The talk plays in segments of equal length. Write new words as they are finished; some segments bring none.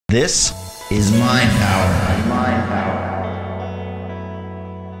This is MindPower.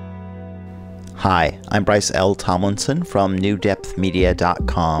 Hi, I'm Bryce L. Tomlinson from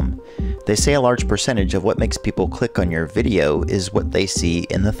NewDepthMedia.com. They say a large percentage of what makes people click on your video is what they see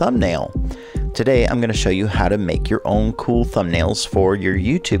in the thumbnail. Today I'm going to show you how to make your own cool thumbnails for your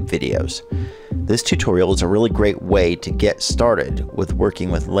YouTube videos. This tutorial is a really great way to get started with working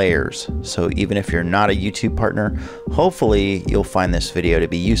with layers. So even if you're not a YouTube partner, hopefully you'll find this video to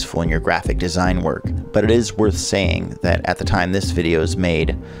be useful in your graphic design work. But it is worth saying that at the time this video is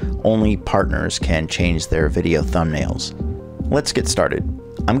made, only partners can change their video thumbnails. Let's get started.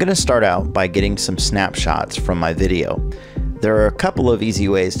 I'm going to start out by getting some snapshots from my video. There are a couple of easy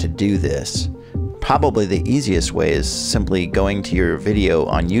ways to do this. Probably the easiest way is simply going to your video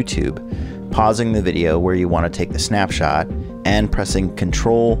on YouTube, pausing the video where you want to take the snapshot, and pressing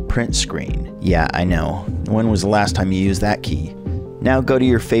Control Print Screen. Yeah, I know. When was the last time you used that key? Now go to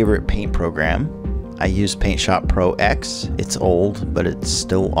your favorite paint program. I use PaintShop Pro X. It's old, but it's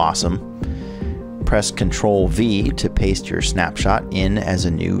still awesome. Press Control V to paste your snapshot in as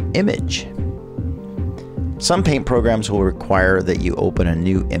a new image. Some paint programs will require that you open a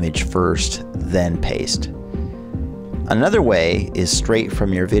new image first, then paste. Another way is straight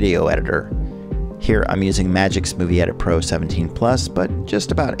from your video editor. Here I'm using Magic's Movie Edit Pro 17 Plus, but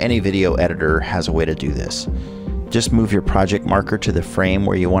just about any video editor has a way to do this. Just move your project marker to the frame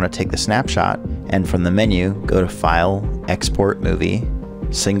where you want to take the snapshot, and from the menu, go to File, Export Movie,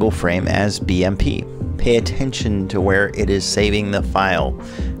 Single Frame as BMP. Pay attention to where it is saving the file.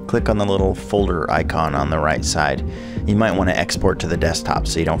 Click on the little folder icon on the right side. You might want to export to the desktop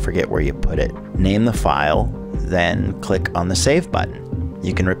so you don't forget where you put it. Name the file, then click on the Save button.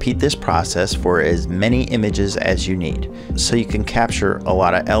 You can repeat this process for as many images as you need, so you can capture a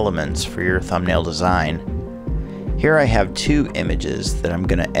lot of elements for your thumbnail design. Here I have two images that I'm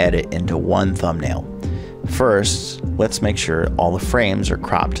going to edit into one thumbnail. First, let's make sure all the frames are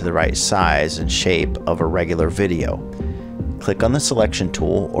cropped to the right size and shape of a regular video. Click on the selection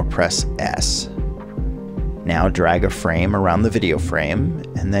tool or press S. Now drag a frame around the video frame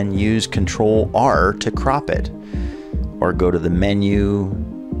and then use Control R to crop it. Or go to the menu,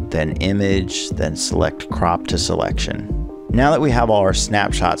 then Image, then select Crop to Selection. Now that we have all our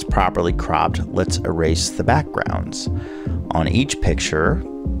snapshots properly cropped, let's erase the backgrounds. On each picture,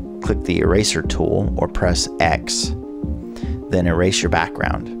 click the Eraser tool or press X, then erase your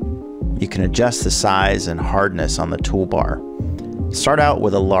background. You can adjust the size and hardness on the toolbar. Start out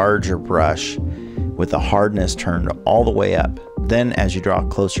with a larger brush with the hardness turned all the way up. Then as you draw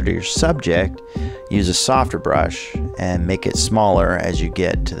closer to your subject, use a softer brush and make it smaller as you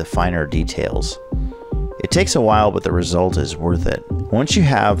get to the finer details. It takes a while, but the result is worth it. Once you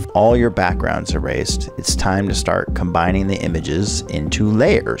have all your backgrounds erased, it's time to start combining the images into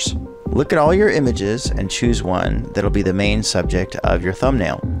layers. Look at all your images and choose one that'll be the main subject of your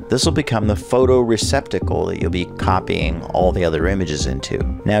thumbnail. This will become the photo receptacle that you'll be copying all the other images into.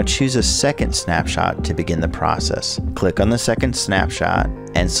 Now choose a second snapshot to begin the process. Click on the second snapshot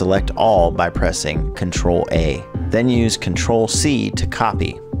and select all by pressing Control A. Then use Control C to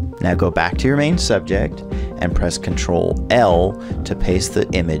copy. Now go back to your main subject and press Control L to paste the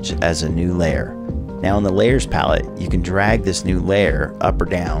image as a new layer. Now in the Layers palette, you can drag this new layer up or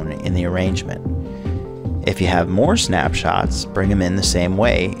down in the arrangement. If you have more snapshots, bring them in the same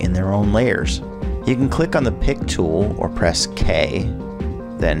way in their own layers. You can click on the Pick tool or press K,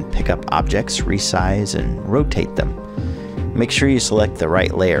 then pick up objects, resize, and rotate them. Make sure you select the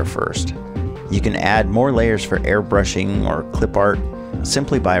right layer first. You can add more layers for airbrushing or clip art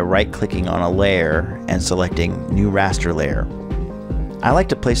simply by right-clicking on a layer and selecting New Raster Layer. I like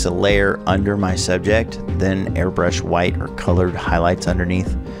to place a layer under my subject, then airbrush white or colored highlights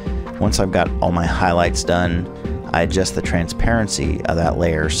underneath. Once I've got all my highlights done, I adjust the transparency of that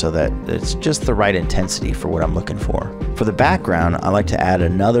layer so that it's just the right intensity for what I'm looking for. For the background, I like to add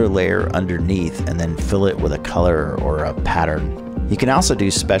another layer underneath and then fill it with a color or a pattern. You can also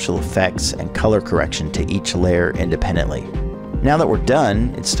do special effects and color correction to each layer independently. Now that we're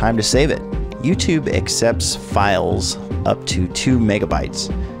done, it's time to save it. YouTube accepts files up to 2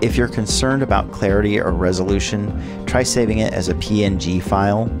 megabytes. If you're concerned about clarity or resolution, try saving it as a PNG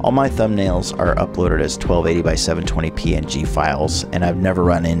file. All my thumbnails are uploaded as 1280 by 720 PNG files, and I've never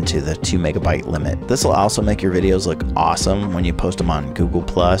run into the 2 megabyte limit. This will also make your videos look awesome when you post them on Google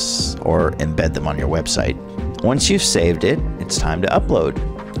Plus or embed them on your website. Once you've saved it, it's time to upload.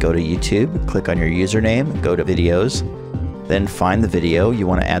 Go to YouTube, click on your username, go to Videos, then find the video you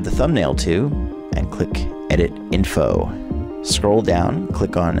want to add the thumbnail to and click Edit Info. Scroll down,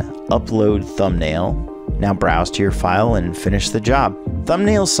 click on Upload Thumbnail. Now browse to your file and finish the job.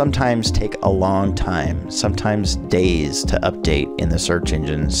 Thumbnails sometimes take a long time, sometimes days to update in the search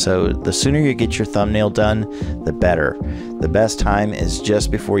engine, so the sooner you get your thumbnail done, the better. The best time is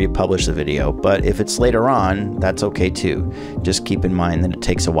just before you publish the video, but if it's later on, that's okay too. Just keep in mind that it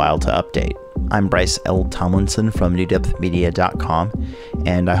takes a while to update. I'm Bryce L. Tomlinson from newdepthmedia.com,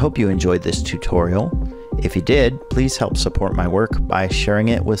 and I hope you enjoyed this tutorial. If you did, please help support my work by sharing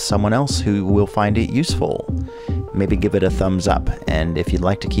it with someone else who will find it useful. Maybe give it a thumbs up, and if you'd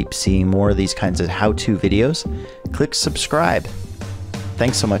like to keep seeing more of these kinds of how-to videos, click subscribe.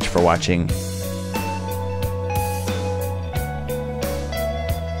 Thanks so much for watching.